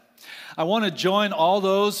I want to join all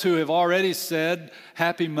those who have already said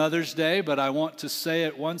Happy Mother's Day, but I want to say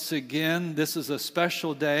it once again. This is a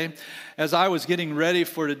special day. As I was getting ready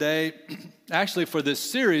for today, actually for this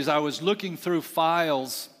series, I was looking through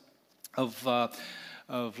files of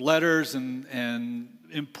letters and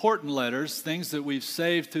important letters, things that we've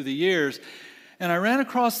saved through the years. And I ran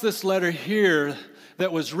across this letter here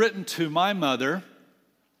that was written to my mother.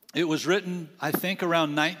 It was written, I think,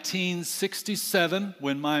 around 1967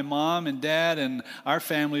 when my mom and dad and our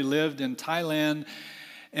family lived in Thailand.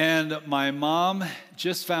 And my mom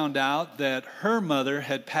just found out that her mother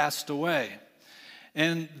had passed away.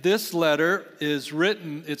 And this letter is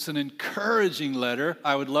written, it's an encouraging letter.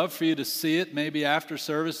 I would love for you to see it, maybe after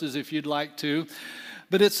services if you'd like to.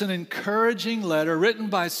 But it's an encouraging letter written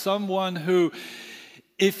by someone who,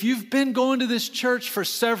 if you've been going to this church for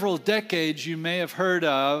several decades, you may have heard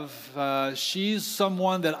of. She's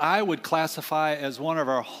someone that I would classify as one of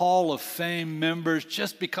our Hall of Fame members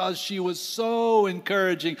just because she was so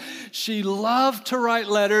encouraging. She loved to write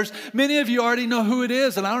letters. Many of you already know who it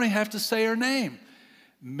is, and I don't even have to say her name.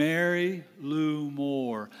 Mary Lou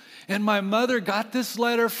Moore. And my mother got this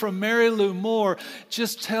letter from Mary Lou Moore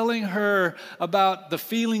just telling her about the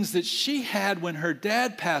feelings that she had when her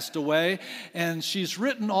dad passed away. And she's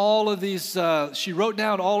written all of these, she wrote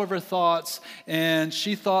down all of her thoughts, and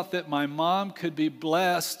she thought that my mom could be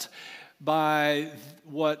blessed by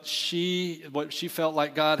what she felt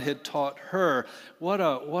like God had taught her. What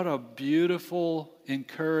a beautiful,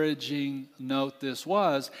 encouraging note this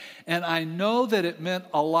was. And I know that it meant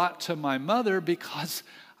a lot to my mother because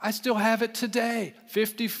I still have it today.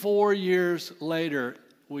 54 years later,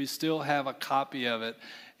 we still have a copy of it.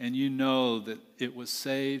 And you know that it was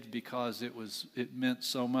saved because it meant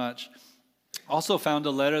so much. Also found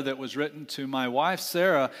a letter that was written to my wife,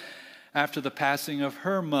 Sarah, after the passing of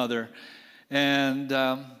her mother. And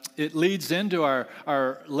it leads into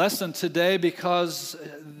our lesson today because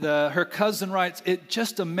her cousin writes, "It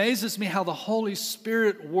just amazes me how the Holy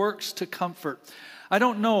Spirit works to comfort. I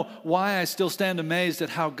don't know why I still stand amazed at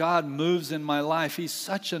how God moves in my life. He's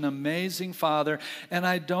such an amazing Father, and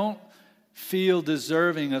I don't feel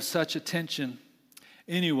deserving of such attention.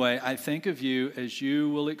 Anyway, I think of you as you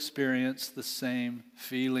will experience the same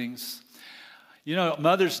feelings." You know,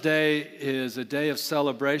 Mother's Day is a day of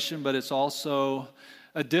celebration, but it's also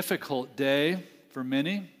a difficult day for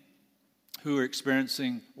many who are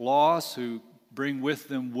experiencing loss, who bring with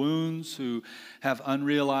them wounds, who have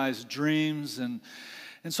unrealized dreams. And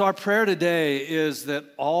so our prayer today is that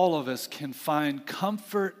all of us can find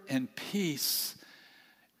comfort and peace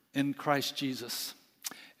in Christ Jesus.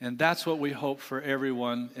 And that's what we hope for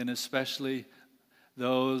everyone, and especially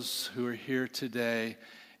those who are here today.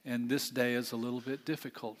 And this day is a little bit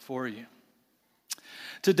difficult for you.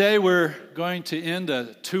 Today we're going to end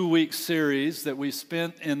a 2-week series that we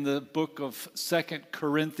spent in the book of 2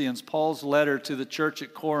 Corinthians, Paul's letter to the church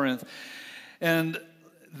at Corinth. And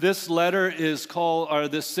this letter is called, or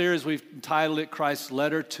this series we've entitled it, Christ's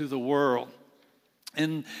Letter to the World.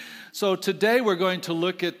 And so today we're going to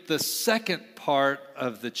look at the second part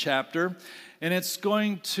of the chapter, and it's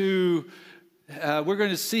going to we're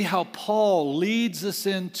going to see how Paul leads us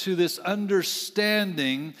into this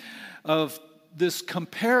understanding of this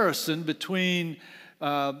comparison between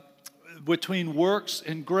works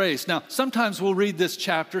and grace. Now, sometimes we'll read this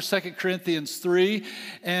chapter, 2 Corinthians 3,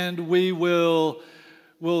 and we'll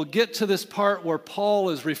get to this part where Paul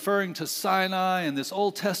is referring to Sinai and this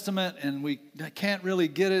Old Testament, and we can't really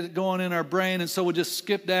get it going in our brain, and so we'll just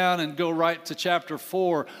skip down and go right to chapter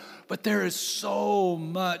 4. But there is so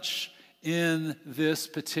much in this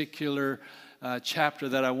particular chapter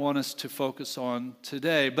that I want us to focus on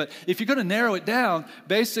today. But if you're going to narrow it down,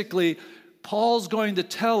 basically, Paul's going to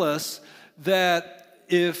tell us that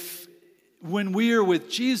when we are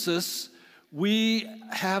with Jesus, we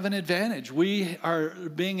have an advantage. We are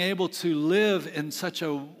being able to live in such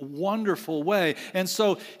a wonderful way. And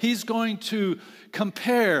so he's going to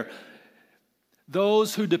compare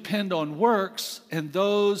those who depend on works and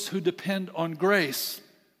those who depend on grace.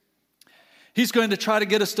 He's going to try to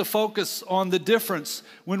get us to focus on the difference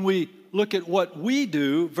when we look at what we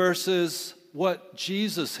do versus what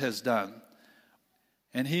Jesus has done.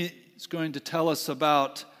 And he's going to tell us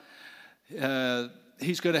about,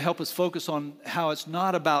 he's going to help us focus on how it's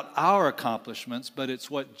not about our accomplishments, but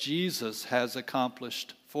it's what Jesus has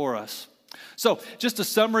accomplished for us. So, just a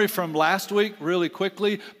summary from last week, really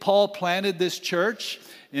quickly. Paul planted this church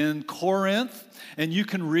in Corinth, and you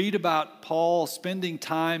can read about Paul spending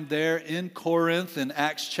time there in Corinth in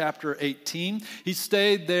Acts chapter 18. He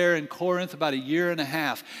stayed there in Corinth about 1.5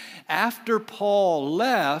 years. after Paul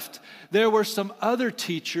left, there were some other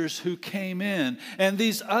teachers who came in. And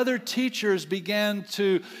these other teachers began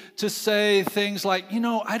to say things like,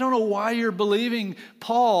 I don't know why you're believing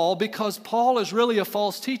Paul, because Paul is really a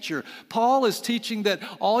false teacher. Paul is teaching that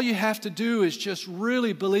all you have to do is just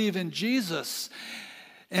really believe in Jesus.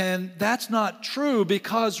 And that's not true,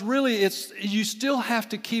 because really you still have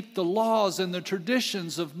to keep the laws and the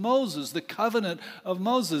traditions of Moses, the covenant of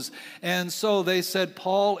Moses. And so they said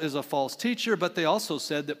Paul is a false teacher, but they also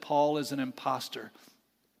said that Paul is an imposter.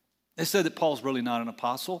 They said that Paul's really not an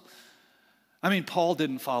apostle. Paul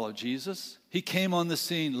didn't follow Jesus. He came on the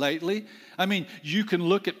scene lately. You can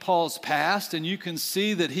look at Paul's past and you can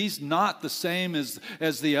see that he's not the same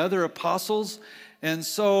as the other apostles. And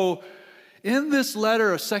so in this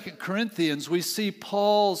letter of 2 Corinthians, we see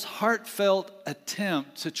Paul's heartfelt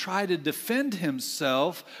attempt to try to defend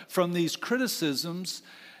himself from these criticisms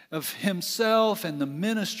of himself and the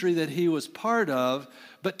ministry that he was part of,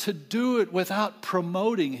 but to do it without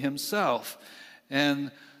promoting himself. And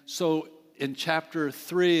so in chapter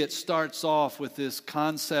 3, it starts off with this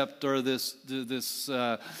concept or this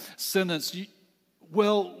sentence.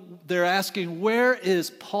 They're asking, where is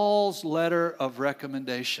Paul's letter of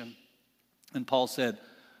recommendation? And Paul said,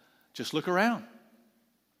 just look around.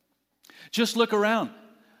 Just look around.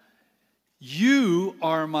 You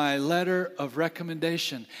are my letter of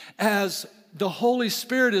recommendation. As the Holy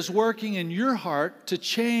Spirit is working in your heart to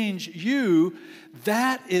change you,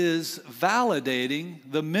 that is validating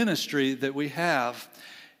the ministry that we have.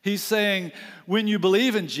 He's saying, when you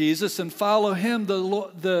believe in Jesus and follow Him,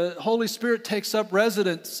 the Holy Spirit takes up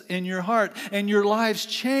residence in your heart and your lives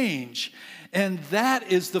change. And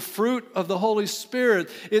that is the fruit of the Holy Spirit.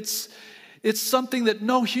 It's something that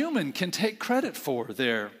no human can take credit for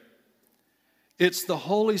there. It's the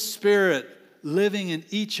Holy Spirit living in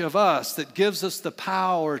each of us that gives us the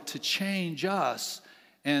power to change us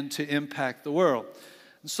and to impact the world.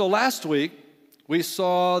 And so last week, we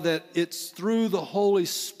saw that it's through the Holy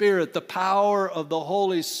Spirit, the power of the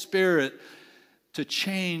Holy Spirit to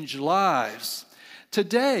change lives.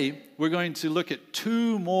 Today, we're going to look at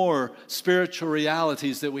two more spiritual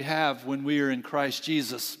realities that we have when we are in Christ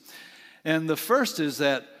Jesus. And the first is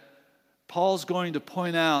that Paul's going to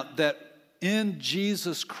point out that in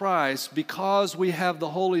Jesus Christ, because we have the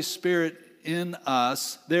Holy Spirit in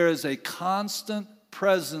us, there is a constant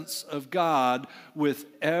presence of God with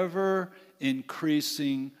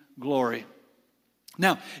ever-increasing glory.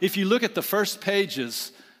 Now, if you look at the first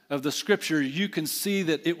pages of the Scripture, you can see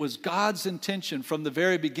that it was God's intention from the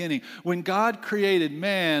very beginning. When God created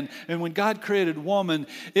man and when God created woman,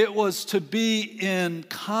 it was to be in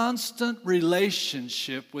constant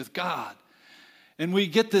relationship with God. And we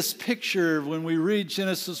get this picture when we read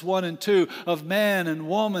Genesis 1 and 2 of man and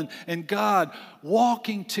woman and God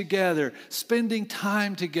walking together, spending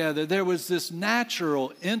time together. There was this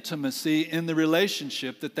natural intimacy in the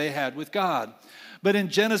relationship that they had with God. But in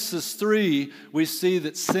Genesis 3, we see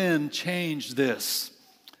that sin changed this,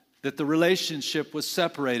 that the relationship was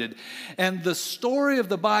separated. And the story of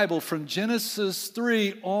the Bible from Genesis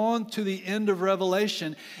 3 on to the end of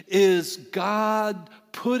Revelation is God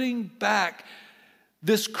putting back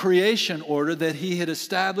this creation order that He had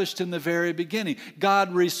established in the very beginning.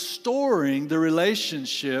 God restoring the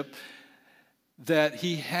relationship that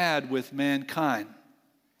He had with mankind.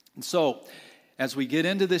 And so, as we get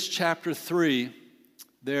into this chapter 3,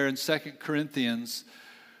 there in 2 Corinthians,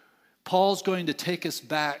 Paul's going to take us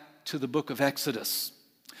back to the book of Exodus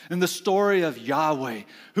and the story of Yahweh,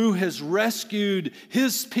 who has rescued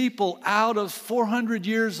His people out of 400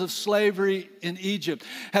 years of slavery in Egypt,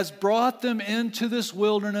 has brought them into this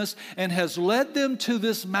wilderness and has led them to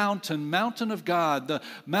this mountain of God, the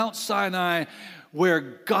Mount Sinai, where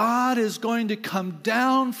God is going to come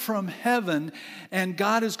down from heaven and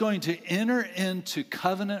God is going to enter into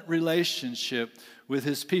covenant relationship with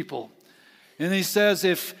His people. And He says,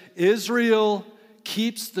 if Israel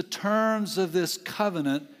keeps the terms of this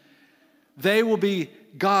covenant, they will be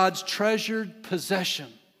God's treasured possession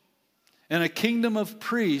and a kingdom of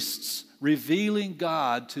priests revealing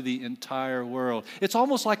God to the entire world. It's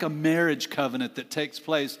almost like a marriage covenant that takes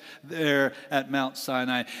place there at Mount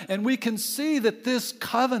Sinai. And we can see that this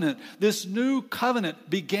covenant, this new covenant,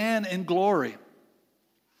 began in glory.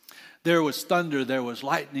 There was thunder, there was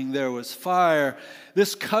lightning, there was fire.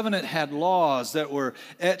 This covenant had laws that were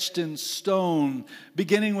etched in stone,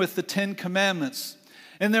 beginning with the 10 Commandments.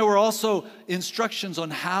 And there were also instructions on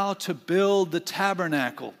how to build the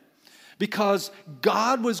tabernacle, because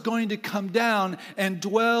God was going to come down and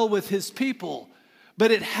dwell with His people. But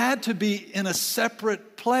it had to be in a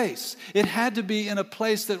separate place. It had to be in a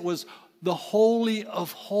place that was the Holy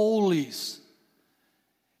of Holies.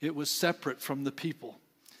 It was separate from the people.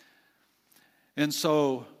 And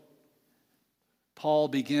so Paul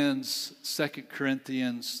begins 2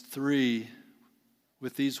 Corinthians 3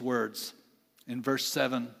 with these words in verse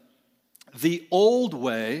 7. The old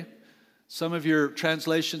way, some of your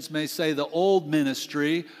translations may say the old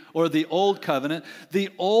ministry or the old covenant, the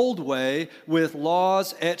old way with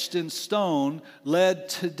laws etched in stone led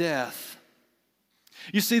to death.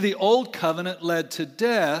 You see, the old covenant led to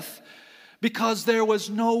death because there was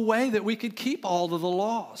no way that we could keep all of the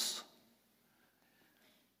laws.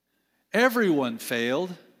 Everyone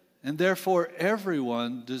failed, and therefore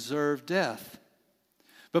everyone deserved death.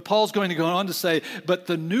 But Paul's going to go on to say, but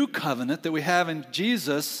the new covenant that we have in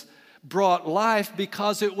Jesus brought life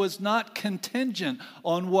because it was not contingent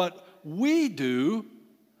on what we do,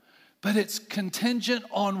 but it's contingent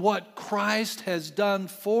on what Christ has done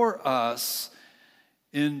for us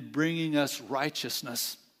in bringing us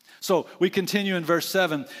righteousness. So we continue in verse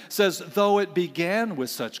 7. It says, though it began with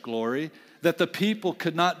such glory that the people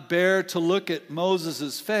could not bear to look at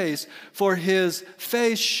Moses' face, for his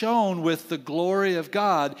face shone with the glory of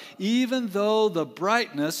God, even though the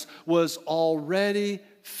brightness was already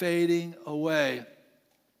fading away.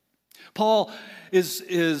 Paul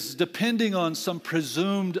is depending on some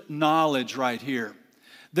presumed knowledge right here,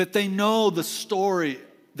 that they know the story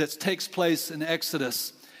that takes place in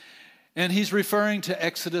Exodus. And he's referring to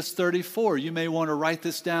Exodus 34. You may want to write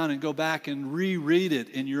this down and go back and reread it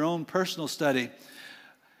in your own personal study.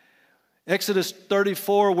 Exodus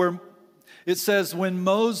 34, where it says, when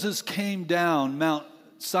Moses came down Mount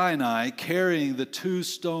Sinai carrying the 2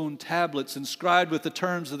 stone tablets inscribed with the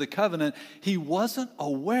terms of the covenant, he wasn't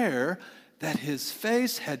aware that his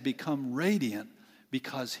face had become radiant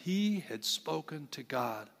because he had spoken to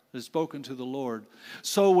God. Has spoken to the Lord.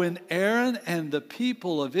 So when Aaron and the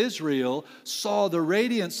people of Israel saw the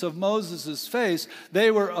radiance of Moses' face,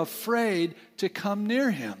 they were afraid to come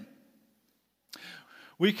near him.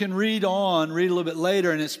 We can read a little bit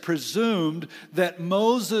later, and it's presumed that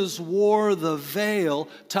Moses wore the veil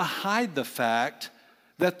to hide the fact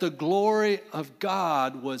that the glory of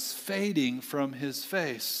God was fading from his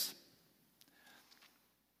face.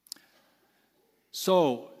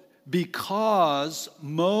 So, because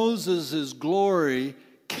Moses' glory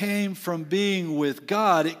came from being with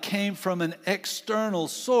God, it came from an external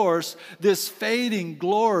source, this fading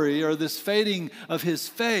glory or this fading of his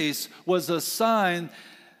face was a sign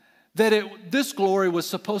that this glory was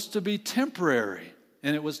supposed to be temporary,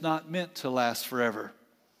 and it was not meant to last forever.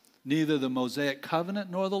 Neither the Mosaic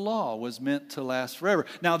covenant nor the law was meant to last forever.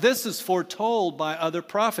 Now, this is foretold by other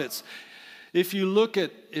prophets. If you look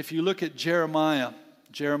at Jeremiah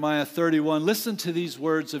 31, listen to these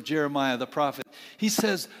words of Jeremiah the prophet. He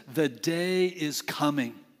says, the day is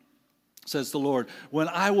coming, says the Lord, when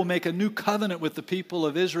I will make a new covenant with the people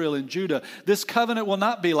of Israel and Judah. This covenant will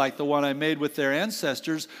not be like the one I made with their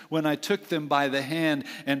ancestors when I took them by the hand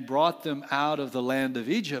and brought them out of the land of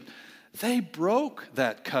Egypt. They broke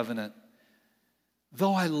that covenant,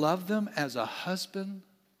 though I love them as a husband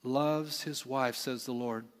loves his wife, says the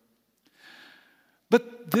Lord.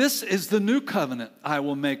 But this is the new covenant I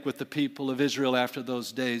will make with the people of Israel after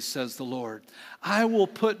those days, says the Lord. I will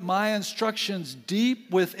put my instructions deep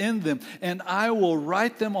within them, and I will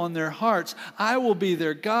write them on their hearts. I will be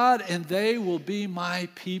their God, and they will be my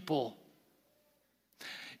people.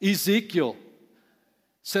 Ezekiel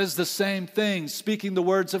says the same thing, speaking the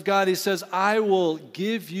words of God. He says, I will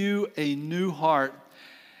give you a new heart,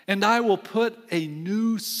 and I will put a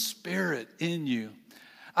new spirit in you.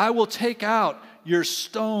 I will take out your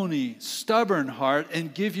stony, stubborn heart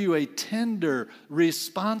and give you a tender,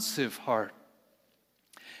 responsive heart.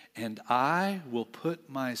 And I will put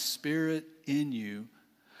my spirit in you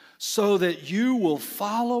so that you will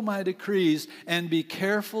follow my decrees and be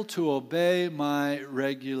careful to obey my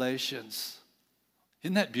regulations.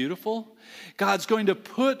 Isn't that beautiful? God's going to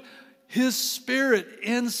put His Spirit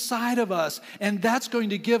inside of us, and that's going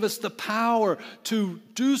to give us the power to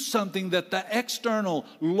do something that the external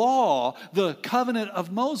law, the covenant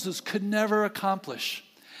of Moses, could never accomplish.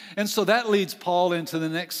 And so that leads Paul into the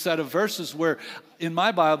next set of verses where in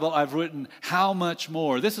my Bible I've written, how much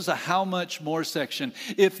more? This is a how much more section.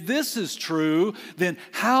 If this is true, then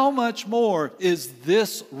how much more is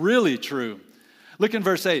this really true? Look in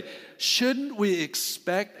verse 8. Shouldn't we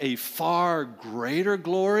expect a far greater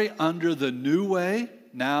glory under the new way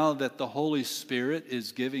now that the Holy Spirit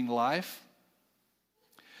is giving life?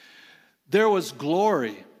 There was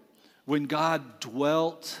glory when God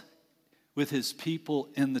dwelt with His people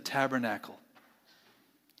in the tabernacle.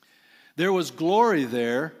 There was glory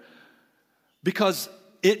there because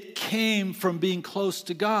it came from being close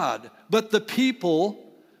to God. But the people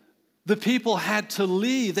had to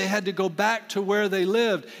leave. They had to go back to where they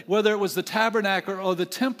lived, whether it was the tabernacle or the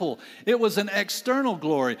temple. It was an external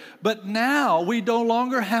glory. But now we no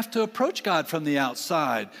longer have to approach God from the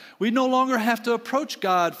outside. We no longer have to approach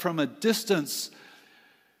God from a distance.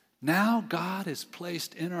 Now God is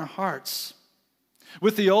placed in our hearts.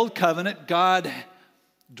 With the old covenant, God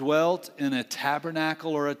dwelt in a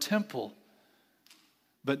tabernacle or a temple.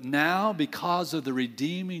 But now, because of the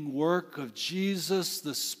redeeming work of Jesus,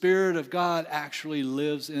 the Spirit of God actually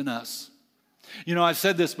lives in us. You know, I've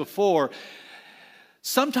said this before.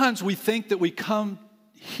 Sometimes we think that we come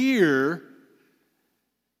here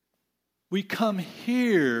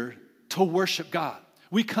to worship God.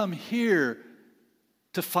 We come here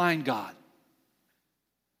to find God.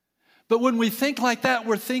 But when we think like that,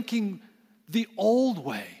 we're thinking the old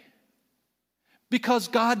way. Because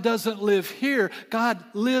God doesn't live here, God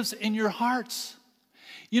lives in your hearts.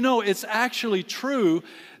 You know, it's actually true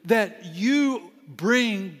that you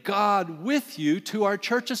bring God with you to our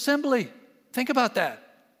church assembly. Think about that.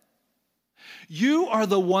 You are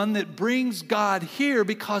the one that brings God here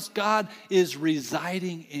because God is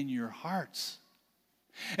residing in your hearts.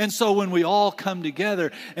 And so when we all come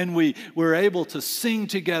together and we're able to sing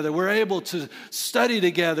together, we're able to study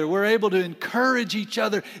together, we're able to encourage each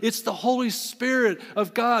other, it's the Holy Spirit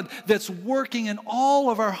of God that's working in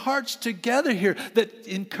all of our hearts together here that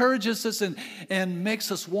encourages us and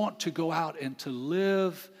makes us want to go out and to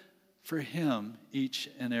live for Him each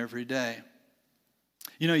and every day.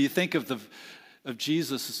 You know, you think of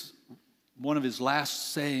Jesus, one of His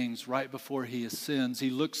last sayings right before He ascends.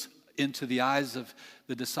 He looks into the eyes of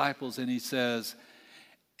the disciples and He says,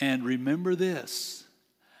 and remember this,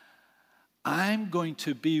 I'm going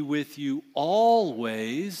to be with you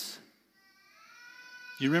always.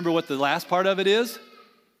 You remember what the last part of it is?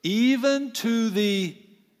 Even to the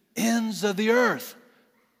ends of the earth.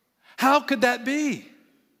 How could that be?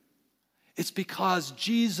 It's because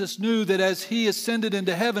Jesus knew that as He ascended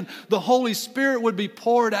into heaven, the Holy Spirit would be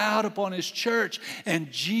poured out upon His church,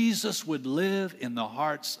 and Jesus would live in the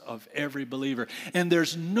hearts of every believer. And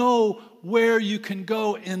there's nowhere you can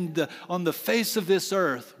go on the face of this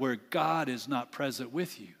earth where God is not present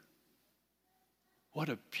with you. What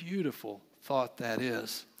a beautiful thought that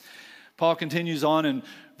is. Paul continues on in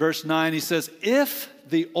verse 9. He says, if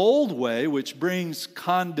the old way, which brings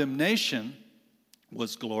condemnation,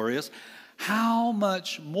 was glorious, how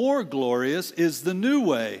much more glorious is the new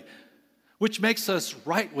way, which makes us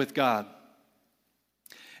right with God?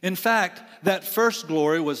 In fact, that first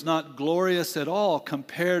glory was not glorious at all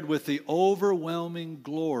compared with the overwhelming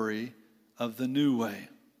glory of the new way.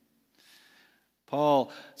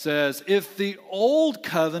 Paul says, if the old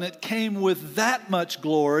covenant came with that much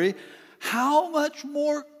glory, how much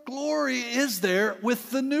more glory is there with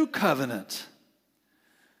the new covenant?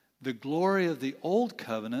 The glory of the old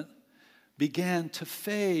covenant began to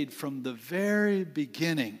fade from the very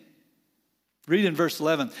beginning. Read in verse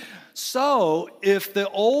 11. So, if the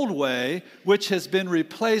old way, which has been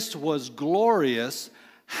replaced, was glorious,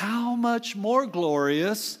 how much more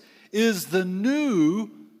glorious is the new,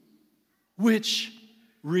 which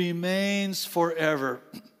remains forever?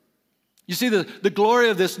 You see, the glory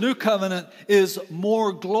of this new covenant is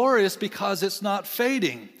more glorious because it's not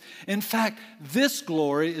fading. In fact, this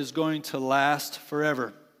glory is going to last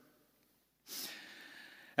forever.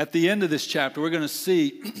 At the end of this chapter, we're going to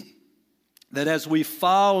see that as we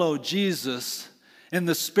follow Jesus and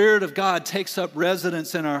the Spirit of God takes up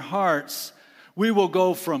residence in our hearts, we will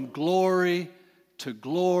go from glory to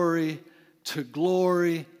glory to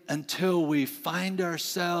glory until we find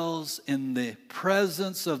ourselves in the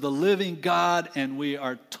presence of the living God and we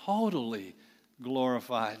are totally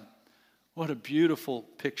glorified. What a beautiful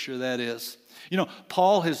picture that is. You know,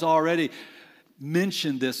 Paul has already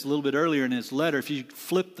mentioned this a little bit earlier in his letter. If you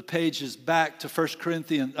flip the pages back to 2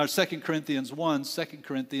 Corinthians 1, 2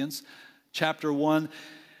 Corinthians chapter 1,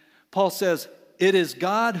 Paul says, it is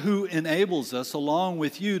God who enables us, along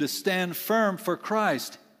with you, to stand firm for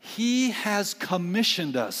Christ. He has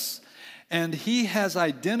commissioned us, and He has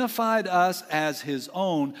identified us as His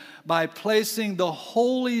own by placing the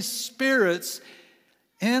Holy Spirit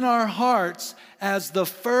in our hearts as the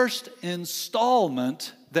first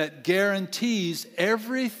installment that guarantees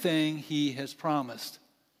everything He has promised.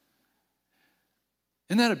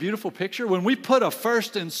 Isn't that a beautiful picture? When we put a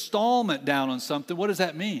first installment down on something, what does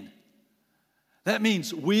that mean? That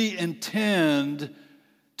means we intend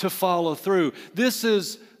to follow through. This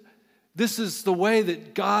is the way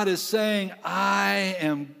that God is saying, I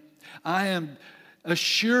am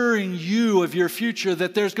assuring you of your future,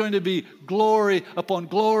 that there's going to be glory upon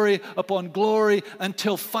glory upon glory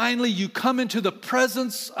until finally you come into the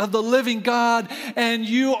presence of the living God and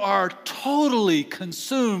you are totally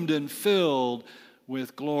consumed and filled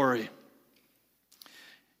with glory.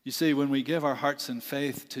 You see, when we give our hearts in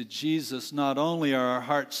faith to Jesus, not only are our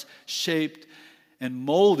hearts shaped and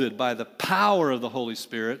molded by the power of the Holy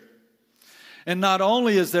Spirit, and not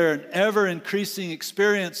only is there an ever-increasing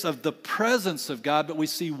experience of the presence of God, but we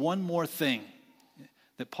see one more thing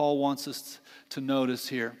that Paul wants us to notice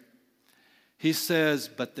here. He says,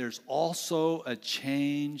 but there's also a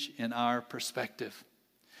change in our perspective.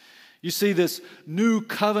 You see, this new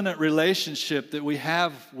covenant relationship that we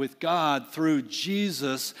have with God through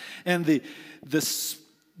Jesus and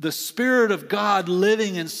the Spirit of God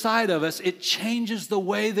living inside of us, it changes the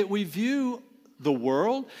way that we view the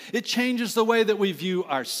world, it changes the way that we view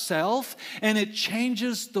ourselves, and it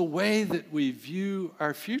changes the way that we view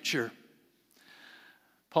our future.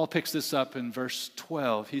 Paul picks this up in verse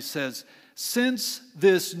 12. He says, since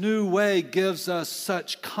this new way gives us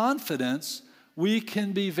such confidence, we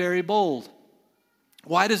can be very bold.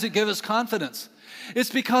 Why does it give us confidence? It's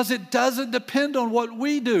because it doesn't depend on what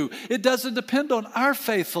we do. It doesn't depend on our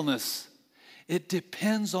faithfulness. It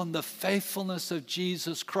depends on the faithfulness of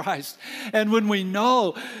Jesus Christ. And when we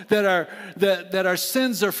know that our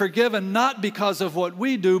sins are forgiven, not because of what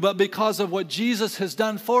we do, but because of what Jesus has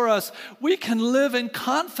done for us, we can live in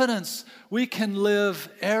confidence. We can live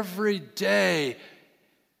every day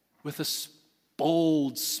with a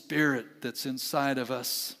bold spirit that's inside of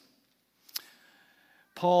us.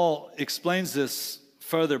 Paul explains this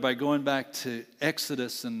further by going back to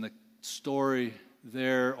Exodus and the story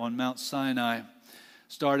there on Mount Sinai,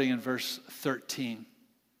 starting in verse 13.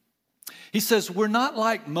 He says, we're not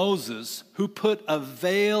like Moses, who put a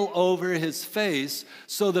veil over his face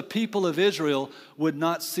so the people of Israel would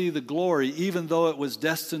not see the glory, even though it was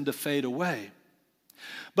destined to fade away.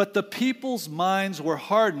 But the people's minds were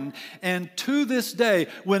hardened, and to this day,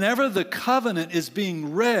 whenever the covenant is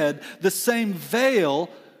being read, the same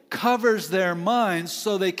veil covers their minds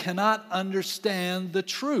so they cannot understand the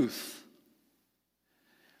truth.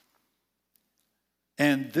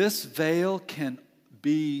 And this veil can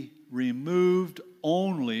be removed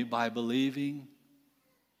only by believing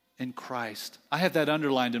in Christ. I have that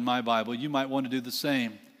underlined in my Bible. You might want to do the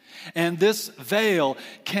same. And this veil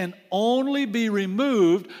can only be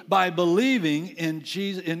removed by believing in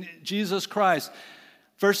Jesus Christ.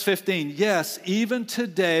 Verse 15, yes, even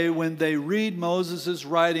today when they read Moses'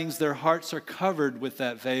 writings, their hearts are covered with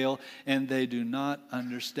that veil and they do not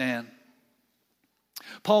understand.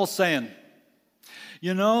 Paul's saying,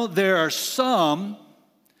 you know, there's some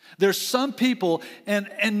people,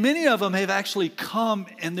 and many of them have actually come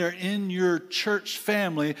and they're in your church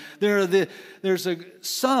family. There's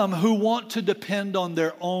some who want to depend on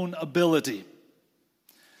their own ability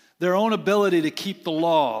to keep the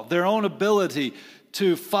law, their own ability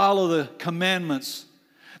to follow the commandments.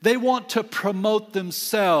 They want to promote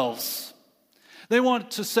themselves. They want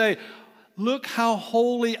to say, look how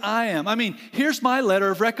holy I am. I mean, here's my letter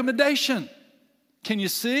of recommendation. Can you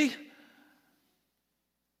see?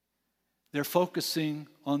 They're focusing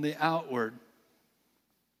on the outward.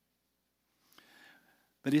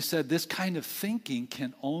 But he said this kind of thinking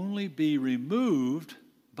can only be removed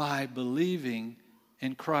by believing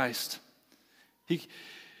in Christ. He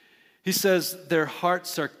says their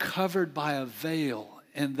hearts are covered by a veil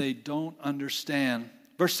and they don't understand.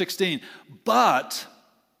 Verse 16, but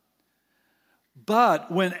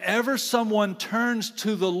whenever someone turns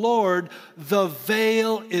to the Lord, the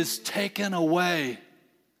veil is taken away.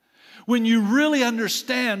 When you really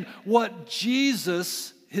understand what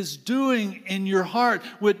Jesus is doing in your heart,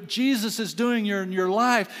 what Jesus is doing in your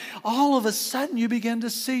life, all of a sudden you begin to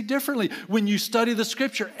see differently. When you study the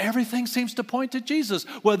Scripture, everything seems to point to Jesus,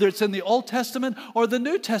 whether it's in the Old Testament or the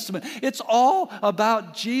New Testament. It's all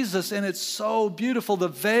about Jesus, and it's so beautiful. The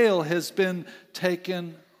veil has been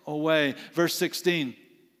taken away. Verse 16,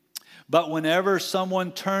 but whenever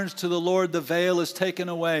someone turns to the Lord, the veil is taken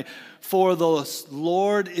away. For the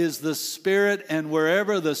Lord is the Spirit, and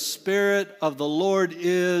wherever the Spirit of the Lord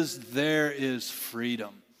is, there is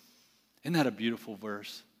freedom. Isn't that a beautiful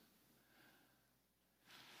verse?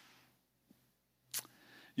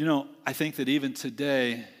 You know, I think that even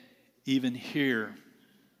today, even here,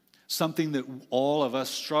 something that all of us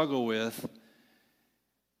struggle with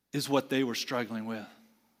is what they were struggling with.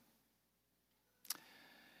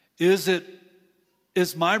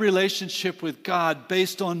 Is my relationship with God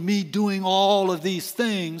based on me doing all of these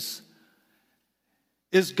things?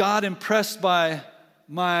 Is God impressed by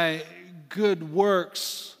my good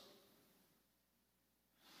works?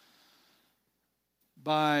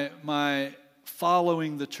 by my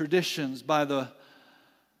following the traditions, by the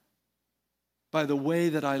way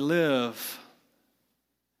that I live.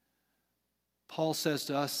 Paul says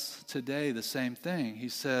to us today the same thing. He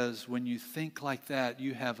says, when you think like that,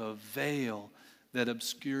 you have a veil that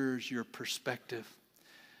obscures your perspective.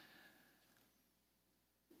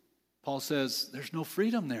 Paul says there's no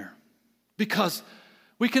freedom there because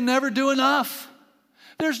we can never do enough.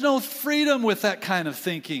 There's no freedom with that kind of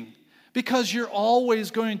thinking because you're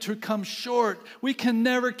always going to come short. We can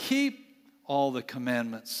never keep all the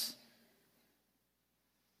commandments.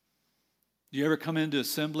 Do you ever come into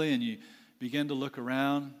assembly and you begin to look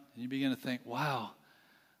around and you begin to think, wow,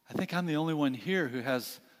 I think I'm the only one here who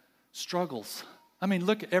has struggles. I mean,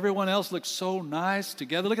 look, everyone else looks so nice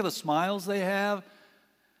together. Look at the smiles they have.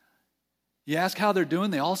 You ask how they're doing,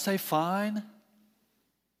 they all say fine.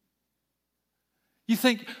 You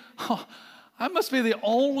think, oh, I must be the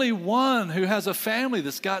only one who has a family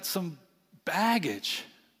that's got some baggage,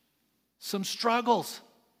 some struggles.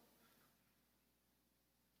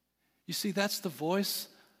 You see, that's the voice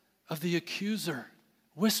of the accuser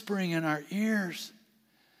whispering in our ears,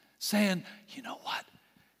 saying, you know what?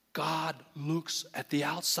 God looks at the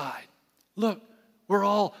outside. Look, we're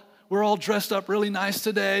all dressed up really nice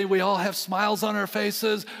today. We all have smiles on our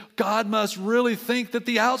faces. God must really think that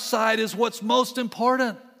the outside is what's most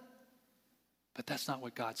important. But that's not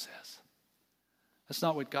what God says. That's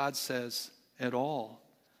not what God says at all.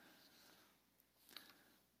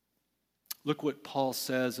 Look what Paul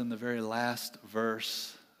says in the very last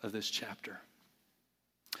verse of this chapter.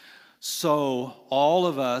 So all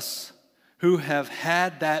of us who have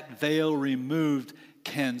had that veil removed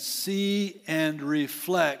can see and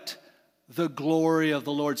reflect the glory of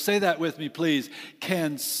the Lord. Say that with me, please.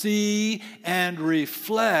 Can see and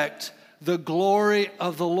reflect the glory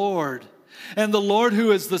of the Lord. And the Lord,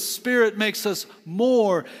 who is the Spirit, makes us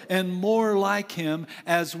more and more like Him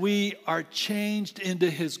as we are changed into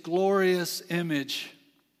His glorious image.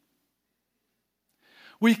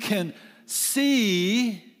 We can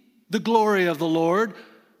see the glory of the Lord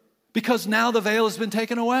because now the veil has been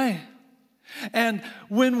taken away. And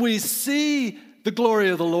when we see the glory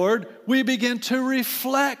of the Lord, we begin to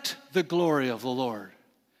reflect the glory of the Lord.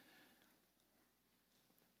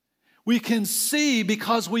 We can see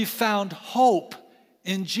because we found hope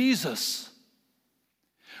in Jesus.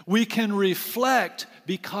 We can reflect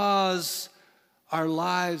because our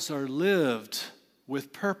lives are lived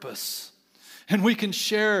with purpose. And we can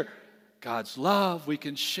share God's love. We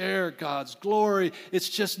can share God's glory. It's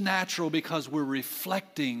just natural because we're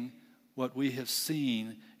reflecting what we have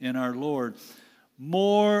seen in our Lord.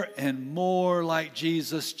 More and more like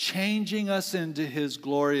Jesus, changing us into His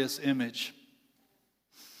glorious image.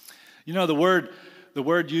 You know, the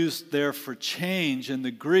word used there for change in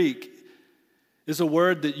the Greek is a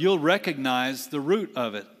word that you'll recognize the root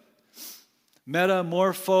of it.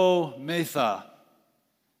 Metamorphometha.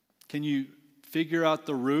 Can you figure out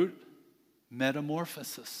the root?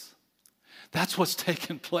 Metamorphosis. That's what's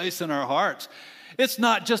taken place in our hearts. It's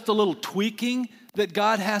not just a little tweaking that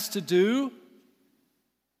God has to do.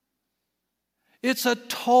 It's a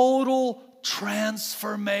total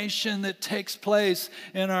transformation that takes place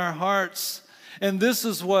in our hearts. And this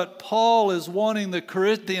is what Paul is wanting the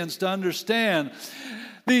Corinthians to understand.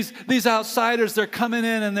 These outsiders, they're coming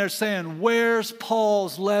in and they're saying, where's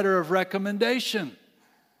Paul's letter of recommendation?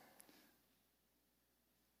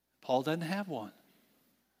 Paul doesn't have one.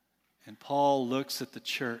 And Paul looks at the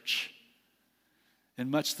church in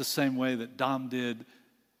much the same way that Dom did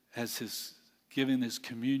as his giving his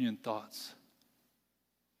communion thoughts.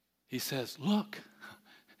 He says, look,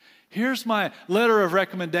 here's my letter of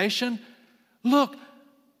recommendation. Look,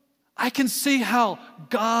 I can see how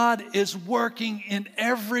God is working in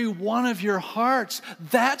every one of your hearts.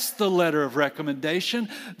 That's the letter of recommendation.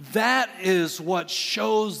 That is what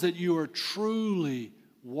shows that you are truly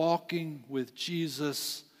walking with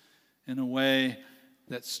Jesus in a way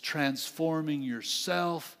that's transforming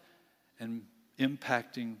yourself and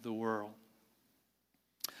impacting the world.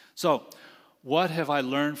 So, what have I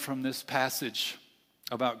learned from this passage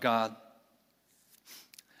about God?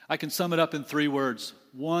 I can sum it up in 3 words.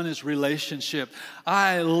 One is relationship.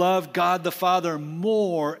 I love God the Father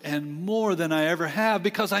more and more than I ever have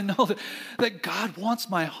because I know that God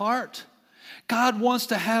wants my heart. God wants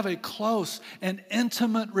to have a close and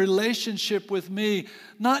intimate relationship with me,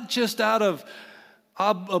 not just out of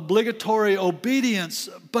obligatory obedience,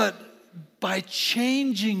 but by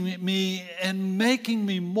changing me and making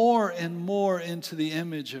me more and more into the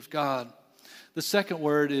image of God. The second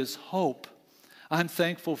word is hope. I'm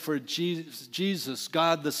thankful for Jesus,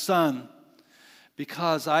 God the Son,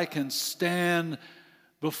 because I can stand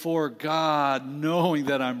before God knowing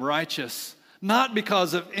that I'm righteous, not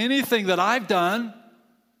because of anything that I've done,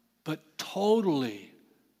 but totally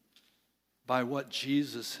by what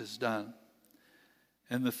Jesus has done.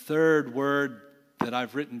 And the third word that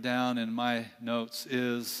I've written down in my notes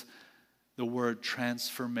is the word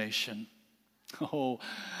transformation. Oh,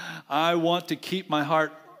 I want to keep my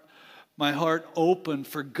heart open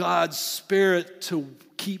for God's Spirit to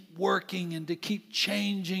keep working and to keep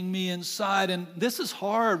changing me inside. And this is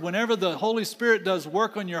hard. Whenever the Holy Spirit does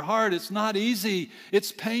work on your heart, it's not easy.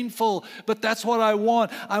 It's painful, but that's what I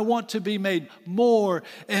want. I want to be made more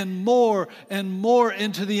and more and more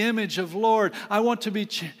into the image of Lord. I want to be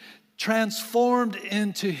transformed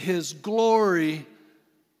into His glory,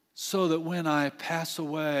 so that when I pass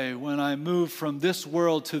away, when I move from this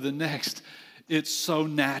world to the next, it's so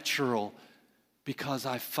natural because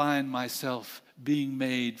I find myself being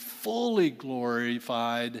made fully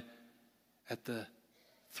glorified at the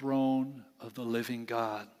throne of the living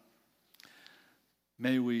God.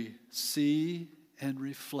 May we see and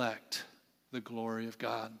reflect the glory of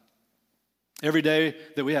God. Every day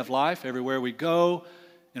that we have life, everywhere we go,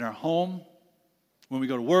 in our home, when we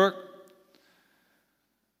go to work,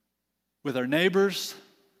 with our neighbors.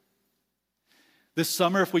 This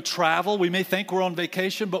summer, if we travel, we may think we're on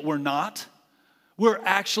vacation, but we're not. We're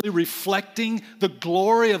actually reflecting the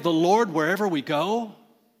glory of the Lord wherever we go.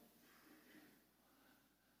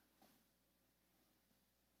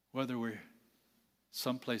 Whether we're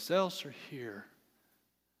someplace else or here,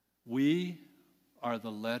 we are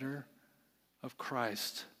the letter of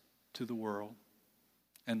Christ to the world,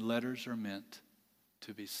 and letters are meant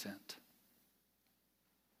to be sent.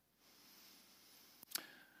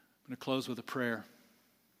 I'm going to close with a prayer.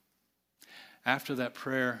 After that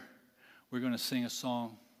prayer, we're going to sing a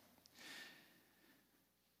song.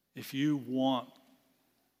 If you want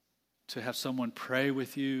to have someone pray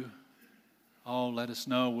with you, let us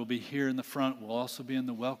know. We'll be here in the front. We'll also be in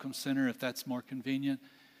the Welcome Center if that's more convenient.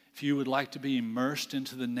 If you would like to be immersed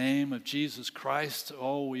into the name of Jesus Christ,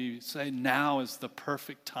 we say now is the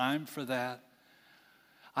perfect time for that.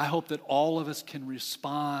 I hope that all of us can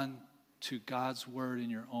respond to God's word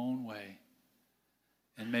in your own way.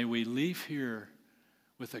 And may we leave here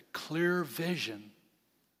with a clear vision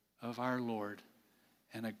of our Lord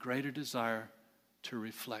and a greater desire to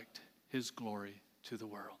reflect His glory to the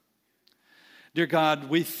world. Dear God,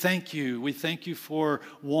 we thank you. We thank you for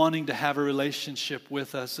wanting to have a relationship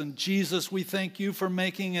with us. And Jesus, we thank you for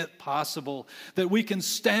making it possible that we can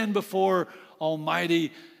stand before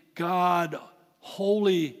Almighty God,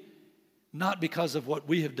 holy, not because of what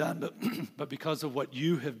we have done, but because of what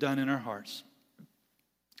you have done in our hearts.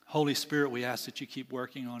 Holy Spirit, we ask that you keep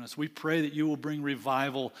working on us. We pray that you will bring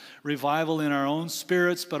revival in our own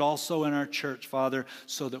spirits, but also in our church, Father,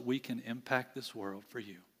 so that we can impact this world for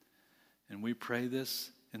you. And we pray this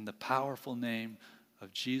in the powerful name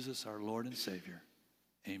of Jesus, our Lord and Savior.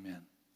 Amen.